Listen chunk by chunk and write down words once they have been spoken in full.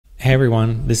Hey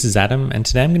everyone, this is Adam, and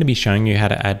today I'm going to be showing you how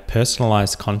to add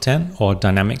personalized content or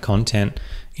dynamic content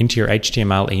into your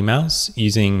HTML emails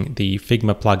using the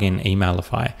Figma plugin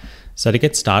Emailify. So to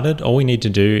get started, all we need to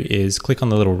do is click on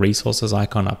the little resources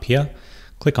icon up here,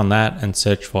 click on that and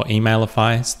search for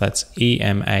Emailify. So that's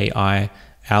Emailify,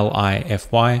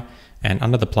 and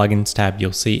under the plugins tab,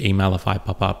 you'll see Emailify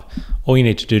pop up. All you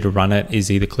need to do to run it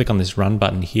is either click on this run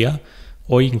button here,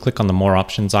 or you can click on the more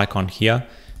options icon here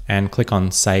and click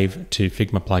on save to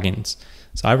Figma plugins.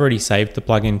 So I've already saved the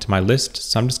plugin to my list.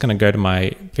 So I'm just going to go to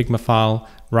my Figma file,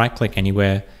 right click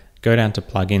anywhere, go down to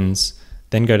plugins,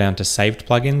 then go down to saved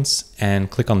plugins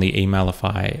and click on the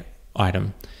Emailify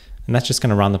item. And that's just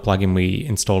going to run the plugin we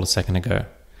installed a second ago.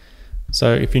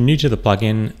 So if you're new to the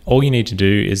plugin, all you need to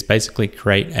do is basically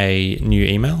create a new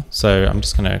email. So I'm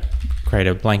just going to create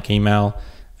a blank email,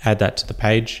 add that to the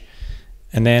page.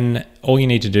 And then all you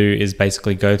need to do is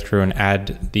basically go through and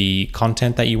add the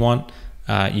content that you want.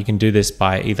 You can do this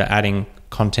by either adding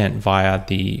content via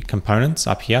the components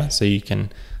up here. So you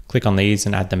can click on these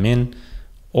and add them in,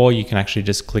 or you can actually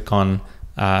just click on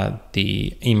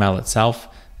the email itself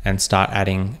and start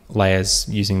adding layers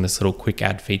using this little quick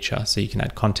add feature. So you can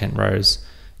add content rows,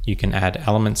 you can add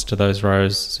elements to those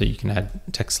rows. So you can add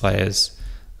text layers,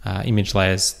 image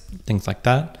layers, things like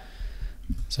that.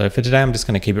 So for today, I'm just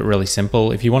going to keep it really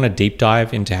simple. If you want to deep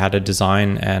dive into how to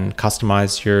design and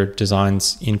customize your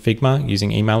designs in Figma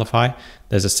using Emailify,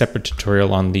 there's a separate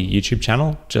tutorial on the YouTube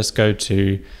channel. Just go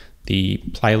to the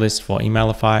playlist for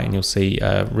Emailify and you'll see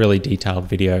a really detailed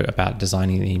video about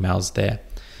designing the emails there.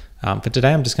 For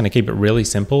today, I'm just going to keep it really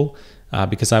simple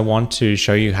because I want to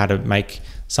show you how to make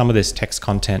some of this text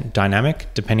content dynamic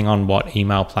depending on what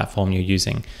email platform you're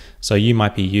using. So you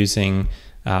might be using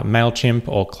MailChimp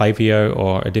or Klaviyo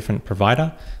or a different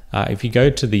provider. If you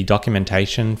go to the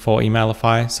documentation for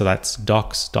Emailify, so that's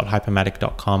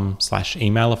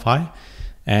docs.hypermatic.com/Emailify,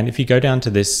 and if you go down to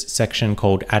this section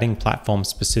called adding platform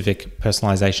specific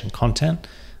personalization content,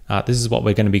 this is what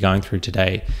we're going to be going through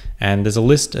today. And there's a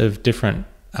list of different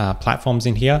platforms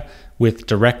in here with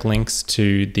direct links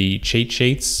to the cheat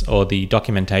sheets or the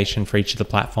documentation for each of the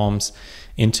platforms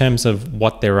in terms of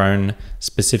what their own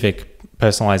specific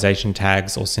personalization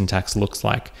tags or syntax looks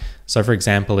like. So for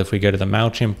example, if we go to the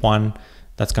MailChimp one,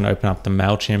 that's going to open up the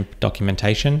MailChimp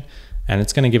documentation, and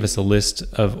it's going to give us a list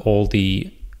of all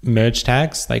the merge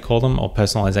tags, they call them, or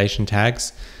personalization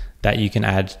tags that you can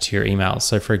add to your emails.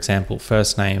 So for example,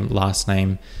 first name, last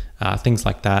name, things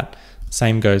like that.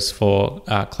 Same goes for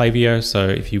Klaviyo. So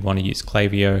if you want to use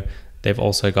Klaviyo, they've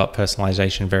also got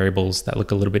personalization variables that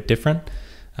look a little bit different.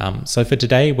 So for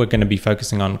today, we're going to be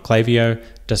focusing on Klaviyo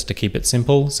just to keep it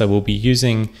simple. So we'll be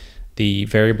using the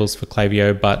variables for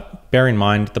Klaviyo, but bear in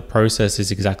mind the process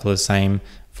is exactly the same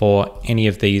for any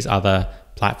of these other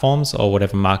platforms or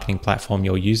whatever marketing platform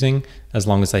you're using, as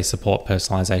long as they support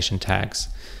personalization tags.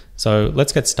 So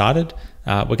let's get started.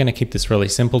 We're going to keep this really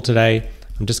simple today.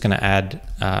 I'm just going to add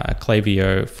a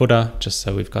Klaviyo footer just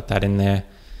so we've got that in there.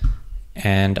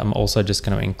 And I'm also just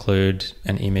going to include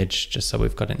an image just so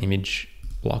we've got an image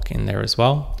block in there as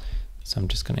well. So I'm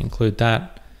just going to include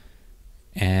that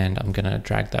and I'm going to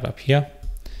drag that up here.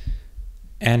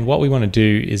 And what we want to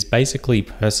do is basically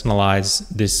personalize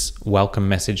this welcome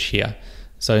message here.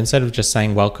 So instead of just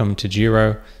saying welcome to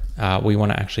Jiro, we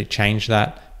want to actually change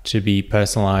that to be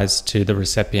personalized to the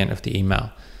recipient of the email.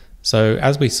 So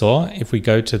as we saw, if we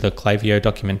go to the Klaviyo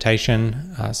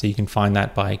documentation, so you can find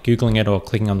that by Googling it or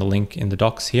clicking on the link in the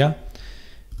docs here.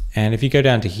 And if you go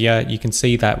down to here, you can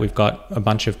see that we've got a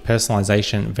bunch of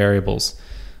personalization variables.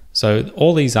 So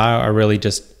all these are really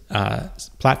just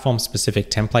platform specific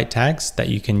template tags that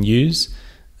you can use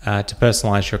to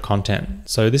personalize your content.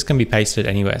 So this can be pasted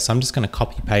anywhere. So I'm just going to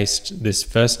copy paste this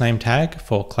first name tag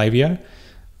for Klaviyo.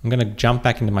 I'm going to jump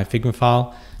back into my Figma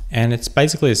file, and it's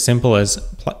basically as simple as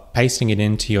pasting it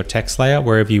into your text layer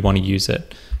wherever you want to use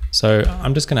it. So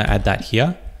I'm just going to add that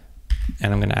here,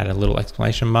 and I'm going to add a little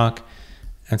exclamation mark.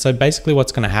 And so basically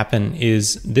what's going to happen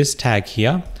is this tag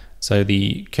here, so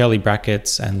the curly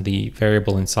brackets and the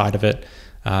variable inside of it,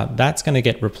 that's going to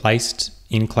get replaced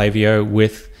in Klaviyo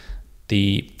with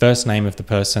the first name of the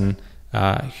person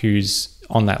who's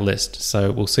on that list.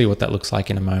 So we'll see what that looks like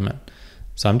in a moment.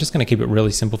 So I'm just going to keep it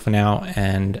really simple for now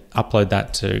and upload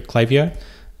that to Klaviyo.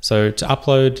 So to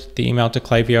upload the email to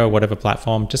Klaviyo, whatever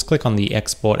platform, just click on the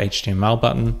Export HTML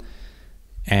button.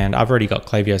 And I've already got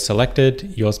Klaviyo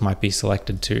selected. Yours might be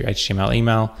selected to HTML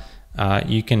email.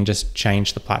 You can just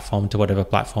change the platform to whatever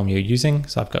platform you're using.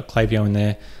 So I've got Klaviyo in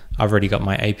there. I've already got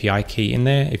my API key in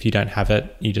there. If you don't have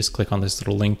it, you just click on this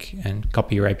little link and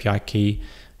copy your API key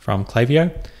from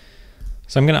Klaviyo.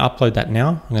 So I'm going to upload that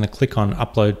now. I'm going to click on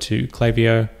upload to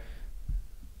Klaviyo,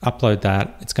 upload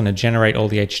that. It's going to generate all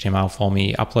the HTML for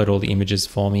me, upload all the images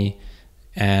for me,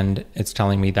 and it's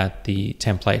telling me that the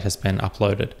template has been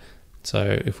uploaded.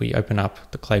 So if we open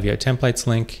up the Klaviyo templates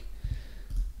link,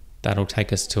 that'll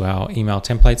take us to our email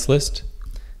templates list.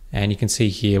 And you can see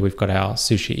here we've got our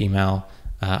sushi email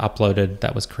uploaded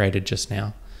that was created just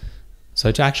now.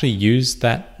 So to actually use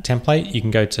that template, you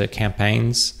can go to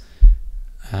campaigns,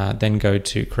 then go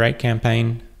to create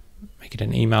campaign, make it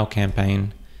an email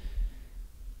campaign,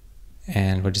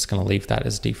 and we're just going to leave that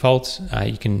as default.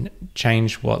 You can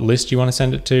change what list you want to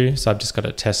send it to. So I've just got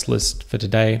a test list for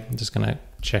today. I'm just going to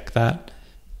check that,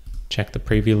 check the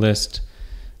preview list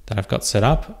that I've got set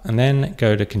up, and then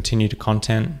go to continue to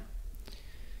content.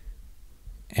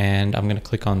 And I'm going to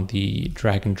click on the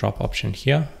drag and drop option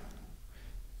here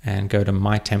and go to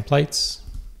my templates,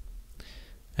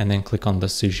 and then click on the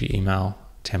sushi email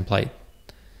template.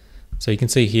 So you can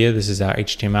see here, this is our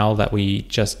HTML that we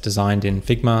just designed in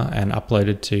Figma and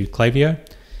uploaded to Klaviyo.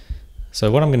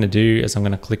 So what I'm going to do is I'm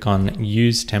going to click on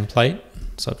use template.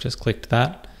 So I've just clicked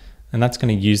that, and that's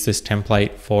going to use this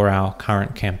template for our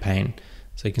current campaign.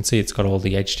 So you can see it's got all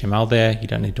the HTML there. You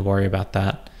don't need to worry about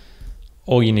that.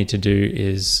 All you need to do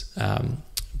is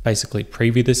basically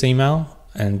preview this email,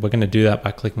 and we're going to do that by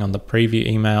clicking on the preview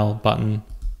email button.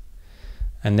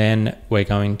 And then we're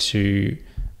going to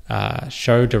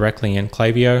show directly in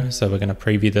Klaviyo. So we're going to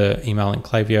preview the email in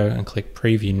Klaviyo and click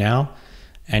preview now.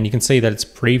 And you can see that it's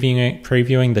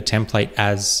previewing the template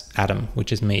as Adam,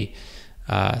 which is me.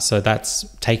 So that's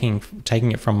taking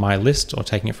it from my list or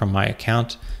taking it from my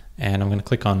account. And I'm going to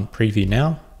click on preview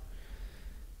now.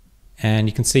 And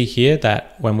you can see here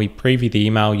that when we preview the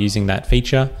email using that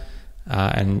feature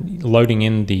and loading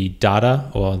in the data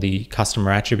or the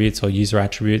customer attributes or user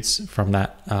attributes from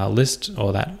that list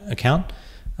or that account,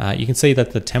 you can see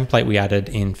that the template we added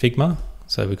in Figma,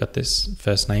 so we've got this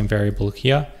first name variable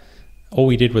here, all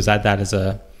we did was add that as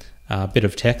a bit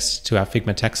of text to our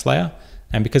Figma text layer.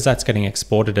 And because that's getting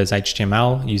exported as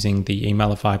HTML using the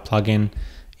Emailify plugin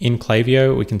in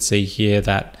Klaviyo, we can see here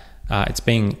that it's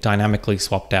being dynamically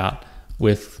swapped out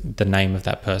with the name of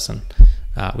that person,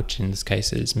 which in this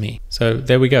case is me. So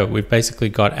there we go. We've basically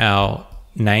got our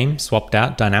name swapped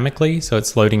out dynamically. So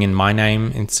it's loading in my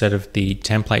name instead of the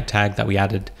template tag that we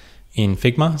added in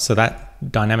Figma. So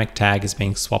that dynamic tag is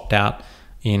being swapped out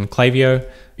in Klaviyo.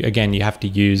 Again, you have to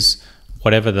use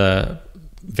whatever the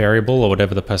variable or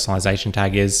whatever the personalization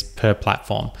tag is per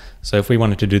platform. So if we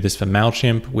wanted to do this for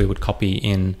MailChimp, we would copy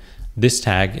in this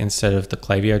tag instead of the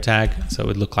Klaviyo tag. So it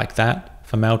would look like that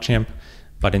for MailChimp.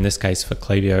 But in this case for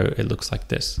Klaviyo, it looks like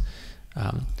this.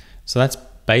 So that's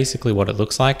basically what it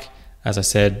looks like. As I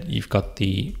said, you've got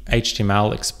the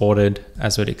HTML exported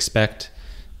as we'd expect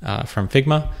from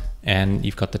Figma, and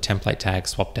you've got the template tag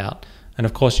swapped out. And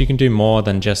of course, you can do more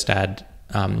than just add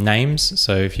names.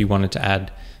 So if you wanted to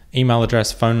add email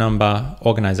address, phone number,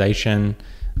 organization,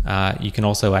 you can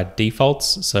also add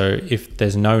defaults. So if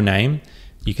there's no name,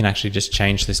 you can actually just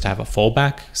change this to have a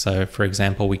fallback. So for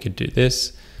example, we could do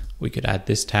this. We could add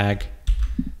this tag,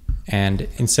 and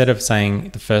instead of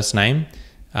saying the first name,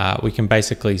 we can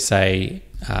basically say,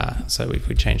 so if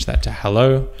we change that to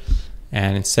hello,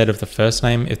 and instead of the first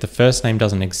name, if the first name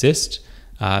doesn't exist,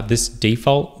 this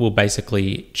default will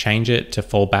basically change it to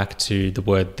fall back to the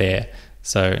word there.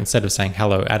 So instead of saying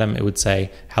hello Adam, it would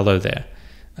say hello there.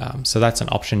 So that's an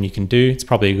option you can do. It's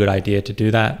probably a good idea to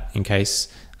do that in case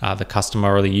the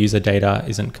customer or the user data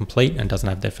isn't complete and doesn't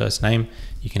have their first name.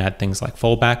 You can add things like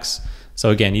fallbacks. So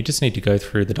again, you just need to go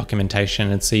through the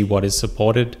documentation and see what is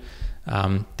supported.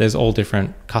 There's all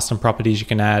different custom properties you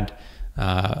can add,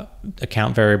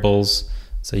 account variables.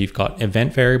 So you've got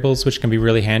event variables, which can be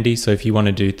really handy. So if you want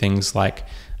to do things like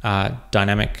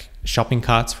dynamic shopping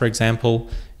carts, for example,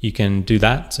 you can do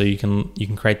that. So you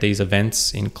can create these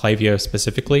events in Klaviyo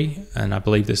specifically, and I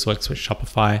believe this works with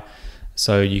Shopify.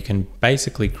 So you can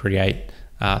basically create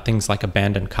things like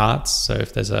abandoned carts. So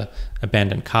if there's a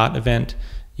abandoned cart event,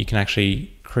 you can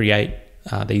actually create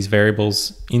these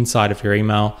variables inside of your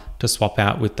email to swap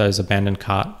out with those abandoned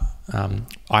cart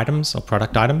items or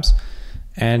product items.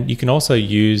 And you can also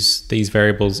use these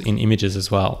variables in images as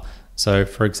well. So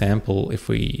for example, if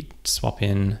we swap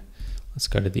in, let's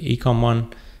go to the ecom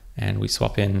one, and we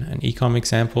swap in an ecom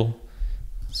example.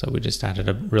 So we just added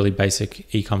a really basic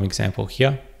ecom example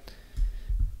here.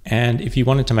 And if you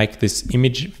wanted to make this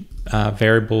image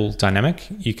variable dynamic,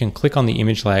 you can click on the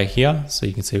image layer here. So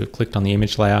you can see we've clicked on the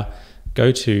image layer,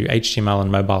 go to HTML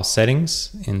and mobile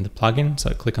settings in the plugin.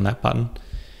 So click on that button.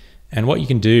 And what you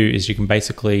can do is you can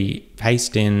basically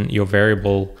paste in your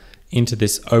variable into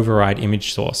this override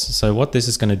image source. So what this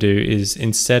is going to do is,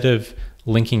 instead of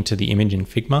linking to the image in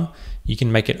Figma, you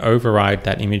can make it override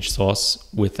that image source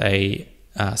with a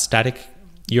static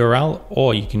URL,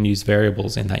 or you can use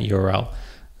variables in that URL.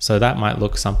 So that might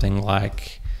look something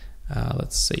like,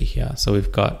 let's see here. So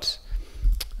we've got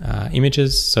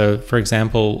images. So for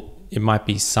example, it might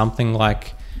be something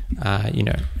like,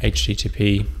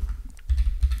 HTTP,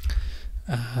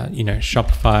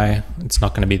 Shopify. It's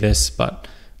not going to be this, but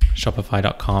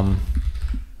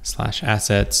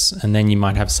shopify.com/assets. And then you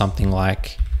might have something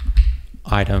like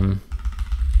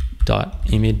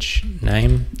item.image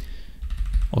name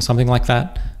or something like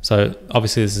that. So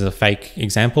obviously this is a fake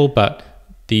example, but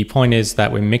the point is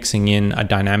that we're mixing in a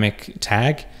dynamic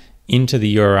tag into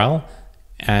the URL,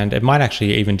 and it might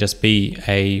actually even just be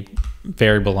a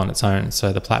variable on its own.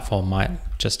 So the platform might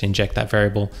just inject that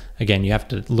variable. Again, you have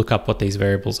to look up what these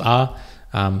variables are,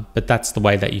 but that's the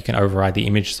way that you can override the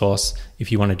image source.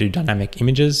 If you want to do dynamic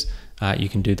images, you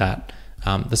can do that.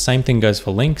 The same thing goes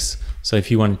for links. So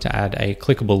if you wanted to add a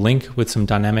clickable link with some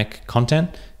dynamic content,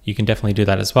 you can definitely do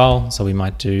that as well. So we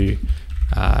might do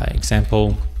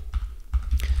example.com,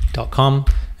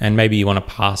 and maybe you want to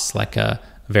pass like a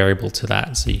variable to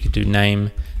that. So you could do name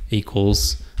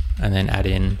equals, and then add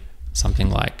in something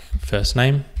like first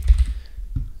name.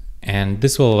 And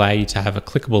this will allow you to have a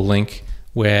clickable link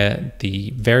where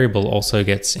the variable also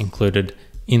gets included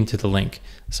into the link.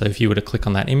 So if you were to click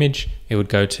on that image, it would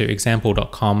go to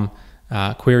example.com,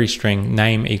 query string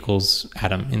name equals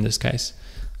Adam in this case.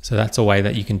 So that's a way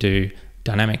that you can do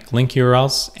dynamic link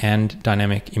URLs and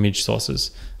dynamic image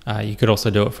sources. You could also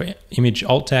do it for image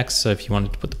alt text. So if you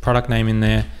wanted to put the product name in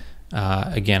there,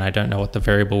 again, I don't know what the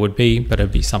variable would be, but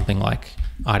it'd be something like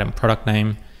item product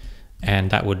name,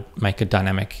 and that would make a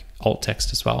dynamic alt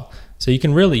text as well. So you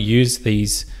can really use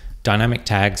these dynamic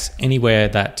tags anywhere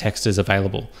that text is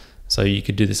available. So you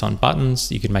could do this on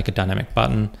buttons. You could make a dynamic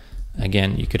button.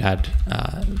 Again, you could add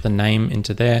the name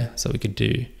into there. So we could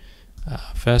do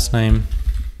first name,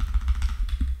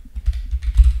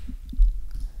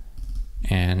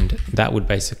 and that would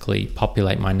basically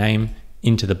populate my name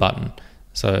into the button.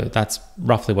 So that's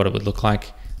roughly what it would look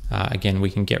like. Again, we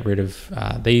can get rid of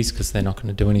these because they're not going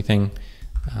to do anything.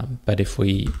 But if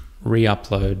we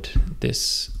re-upload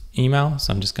this email,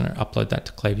 so I'm just going to upload that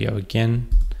to Klaviyo again.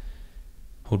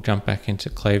 We'll jump back into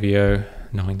Klaviyo,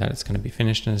 knowing that it's going to be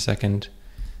finished in a second.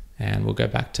 And we'll go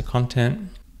back to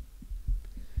content.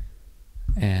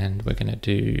 And we're going to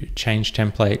do change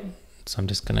template. So I'm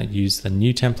just going to use the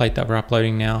new template that we're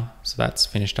uploading now. So that's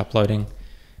finished uploading.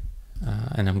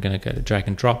 And I'm going to go to drag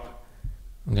and drop.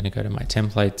 I'm going to go to my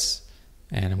templates,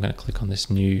 and I'm going to click on this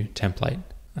new template.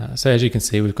 So as you can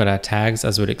see, we've got our tags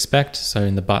as we'd expect. So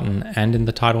in the button and in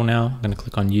the title now, I'm going to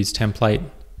click on use template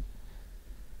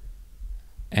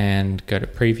and go to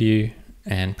preview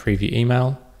and preview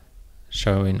email,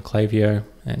 show in Klaviyo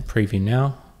and preview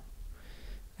now.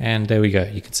 And there we go.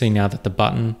 You can see now that the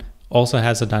button also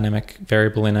has a dynamic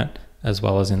variable in it, as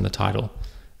well as in the title.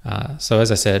 So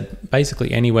as I said,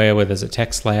 basically anywhere where there's a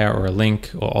text layer or a link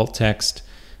or alt text,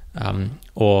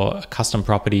 or a custom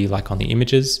property like on the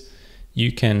images,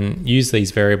 you can use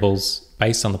these variables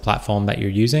based on the platform that you're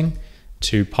using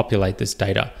to populate this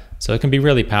data. So it can be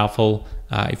really powerful.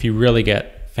 If you really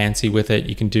get fancy with it,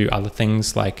 you can do other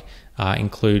things like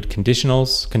include conditional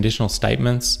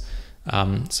statements.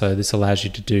 So this allows you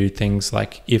to do things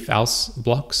like if-else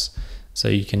blocks. So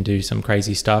you can do some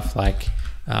crazy stuff like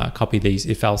copy these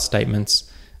if-else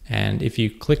statements. And if you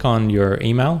click on your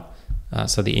email,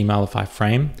 so the emailify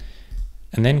frame,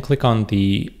 and then click on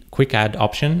the quick add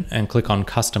option and click on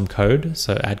custom code.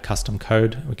 So add custom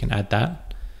code, we can add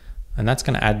that. And that's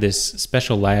going to add this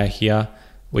special layer here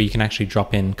where you can actually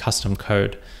drop in custom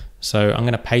code. So I'm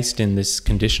going to paste in this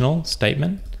conditional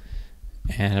statement,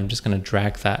 and I'm just going to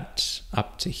drag that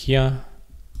up to here.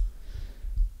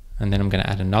 And then I'm going to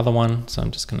add another one. So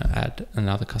I'm just going to add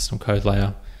another custom code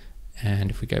layer. And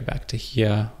if we go back to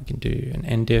here, we can do an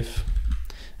endif.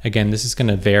 Again, this is going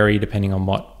to vary depending on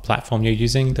what platform you're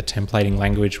using. The templating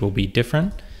language will be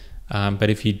different. But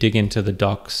if you dig into the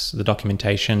docs, the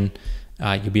documentation,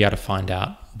 you'll be able to find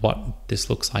out what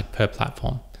this looks like per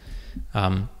platform.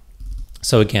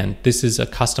 So again, this is a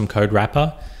custom code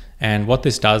wrapper. And what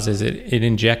this does is it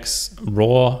injects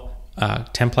raw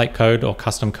template code or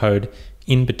custom code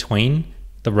in between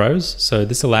the rows. So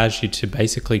this allows you to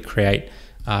basically create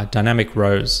dynamic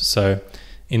rows. So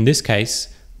in this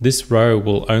case, this row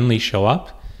will only show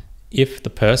up if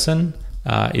the person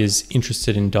is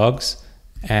interested in dogs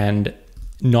and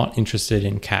not interested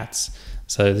in cats.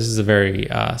 So this is a very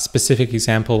specific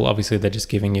example. Obviously, they're just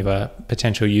giving you a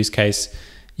potential use case.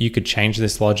 you could change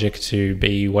this logic to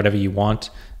be whatever you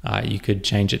want. You could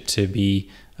change it to be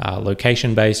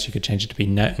location-based. You could change it to be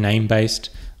name-based,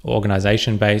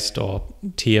 organization-based, or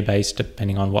tier-based,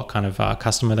 depending on what kind of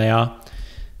customer they are.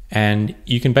 And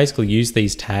you can basically use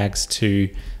these tags to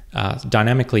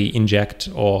dynamically inject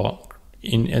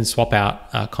and swap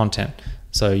out content.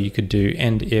 So you could do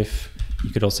end if,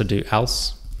 you could also do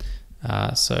else.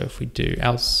 So if we do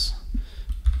else,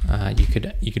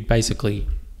 you could basically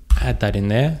add that in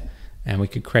there, and we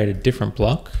could create a different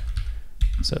block.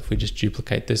 So if we just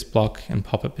duplicate this block and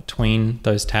pop it between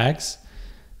those tags,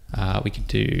 we could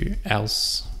do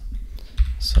else.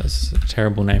 So this is a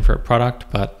terrible name for a product,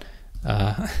 but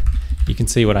you can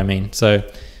see what I mean. So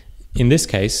in this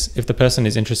case, if the person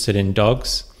is interested in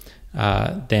dogs,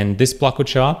 then this block would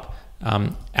show up.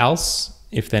 Else,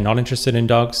 if they're not interested in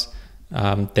dogs,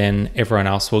 then everyone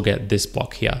else will get this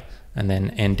block here. And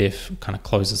then end if kind of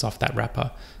closes off that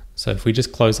wrapper. So if we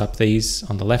just close up these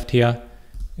on the left here,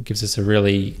 it gives us a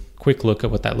really quick look at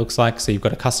what that looks like. So you've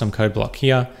got a custom code block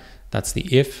here. That's the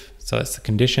if, so that's the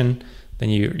condition. Then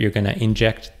you're going to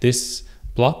inject this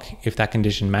block if that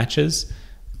condition matches.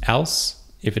 Else,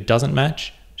 if it doesn't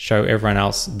match, show everyone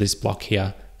else this block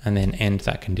here, and then end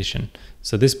that condition.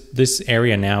 So this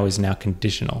area now is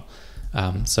conditional.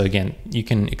 So again, you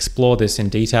can explore this in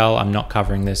detail. I'm not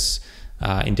covering this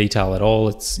in detail at all.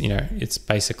 It's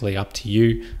basically up to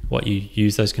you what you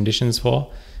use those conditions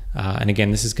for. And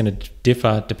again, this is going to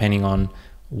differ depending on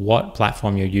what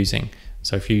platform you're using.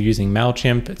 So if you're using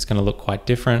MailChimp, it's going to look quite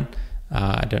different.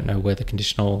 I don't know where the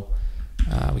conditional,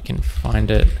 we can find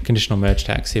it, conditional merge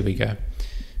tags, here we go.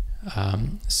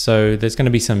 So there's going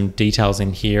to be some details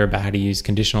in here about how to use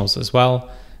conditionals as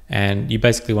well. And you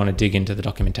basically want to dig into the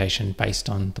documentation based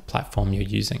on the platform you're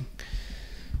using.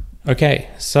 Okay,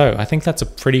 so I think that's a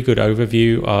pretty good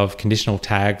overview of conditional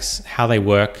tags, how they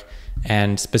work,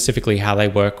 and specifically how they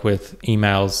work with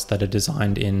emails that are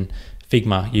designed in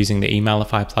Figma using the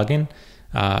Emailify plugin.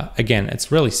 Again,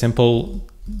 it's really simple.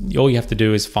 All you have to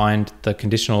do is find the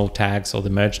conditional tags or the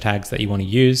merge tags that you want to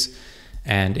use.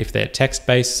 And if they're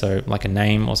text-based, so like a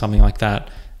name or something like that,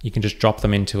 you can just drop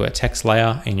them into a text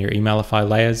layer in your Emailify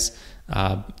layers.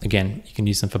 Again, you can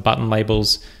use them for button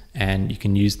labels, and you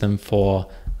can use them for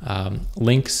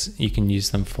links. You can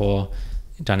use them for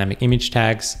dynamic image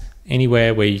tags.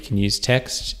 Anywhere where you can use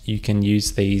text, you can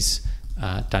use these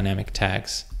dynamic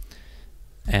tags.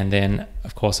 And then,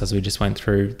 of course, as we just went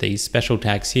through, these special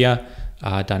tags here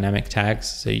are dynamic tags.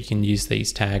 So you can use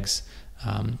these tags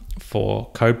for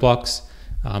code blocks,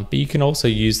 but you can also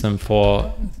use them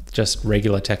for just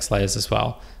regular text layers as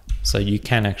well. So you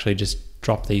can actually just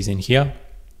drop these in here.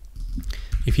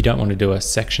 If you don't want to do a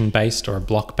section-based or a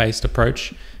block-based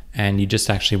approach, and you just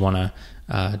actually want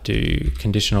to do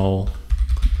conditional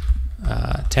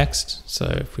text. So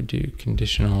if we do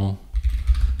conditional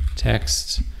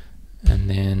text and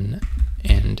then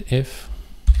end if,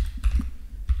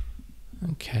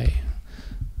 okay,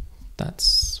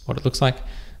 that's what it looks like.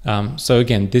 So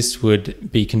again, this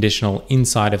would be conditional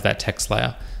inside of that text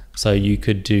layer. So you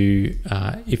could do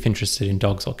if interested in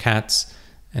dogs or cats,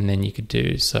 and then you could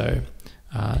do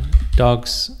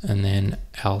dogs and then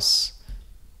else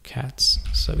cats.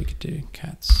 So we could do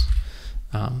cats.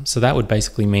 So that would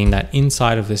basically mean that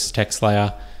inside of this text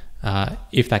layer,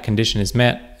 if that condition is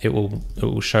met, it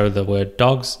will show the word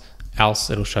dogs, else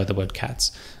it'll show the word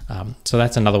cats. So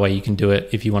that's another way you can do it.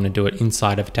 If you want to do it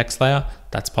inside of a text layer,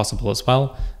 that's possible as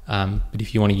well. But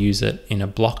if you want to use it in a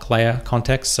block layer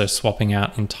context, so swapping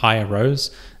out entire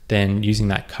rows, then using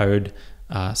that code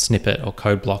snippet or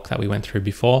code block that we went through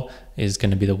before is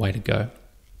going to be the way to go.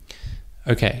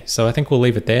 Okay, so I think we'll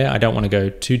leave it there. I don't want to go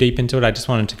too deep into it. I just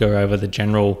wanted to go over the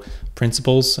general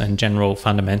principles and general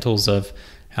fundamentals of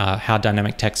how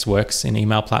dynamic text works in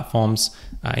email platforms,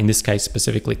 in this case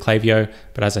specifically Klaviyo.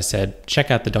 But as I said,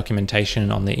 check out the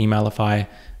documentation on the Emailify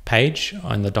page,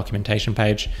 on the documentation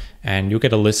page, and you'll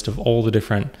get a list of all the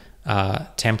different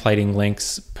templating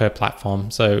links per platform.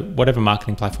 So whatever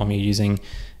marketing platform you're using,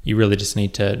 you really just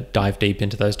need to dive deep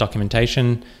into those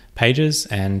documentation pages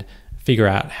and figure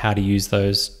out how to use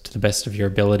those to the best of your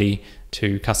ability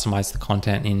to customize the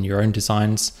content in your own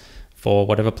designs for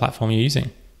whatever platform you're using.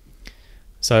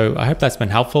 So I hope that's been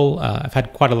helpful. I've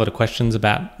had quite a lot of questions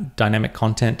about dynamic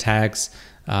content tags,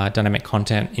 dynamic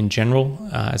content in general,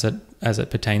 as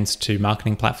it pertains to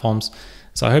marketing platforms.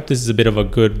 So I hope this is a bit of a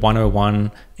good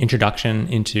 101 introduction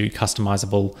into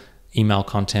customizable email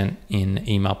content in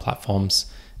email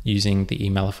platforms using the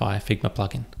Emailify Figma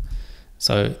plugin.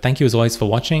 So thank you as always for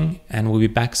watching, and we'll be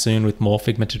back soon with more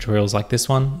Figma tutorials like this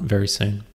one very soon.